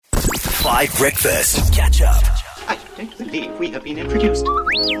5 Breakfast. Catch up. I don't believe we have been introduced.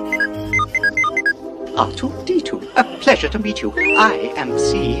 R2-D2, a pleasure to meet you. I am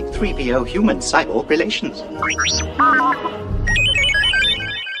C-3PO Human Cyborg Relations.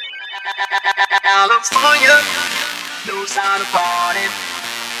 California knows how to party.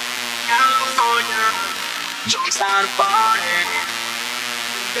 California knows how to party.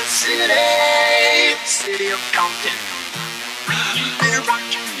 The city of Compton. Keep it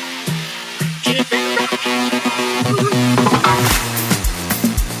rockin', keep it rockin'.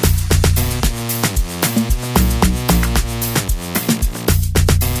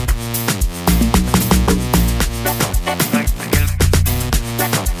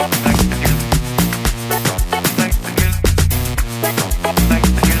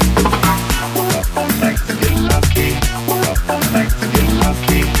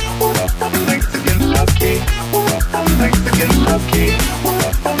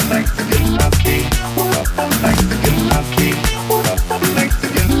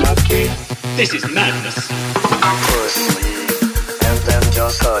 This is madness. Push me, and then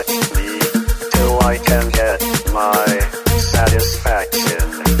just touch me, till I can get my satisfaction.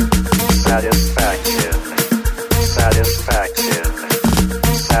 Satisfaction. Satisfaction.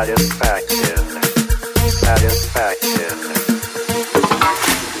 Satisfaction. Satisfaction.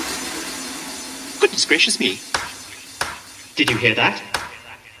 Goodness gracious me. Did you hear that?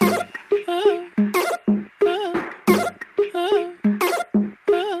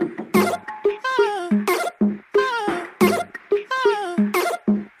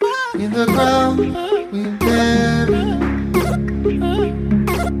 In the ground we bury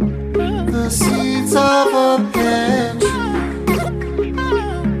the seeds of a pantry,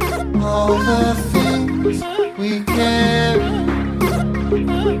 all the things we carry.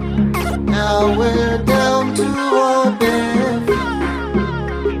 Now we're down to our bare feet.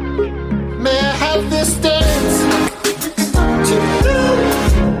 May I have this dance to you?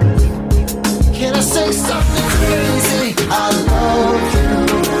 Can I say something crazy? I love you.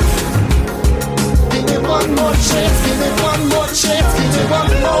 Give me one more chance, give me one more chance, give me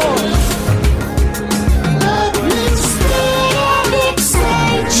one more. Let me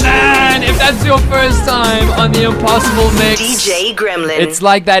stay. Man, if that's your first time on the Impossible Mix, DJ Gremlin. it's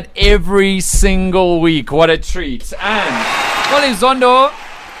like that every single week. What a treat. And, well, Zondo,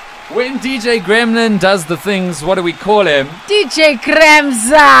 when DJ Gremlin does the things, what do we call him? DJ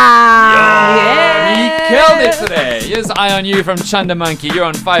Gremza! Yeah. He killed it today. Here's Eye on You from Chanda Monkey. You're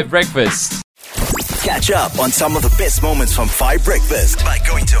on 5 Breakfast. Catch up on some of the best moments from 5 Breakfast by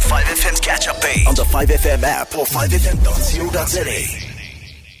going to 5FM's catch up page on the 5FM app or 5FM.co.za.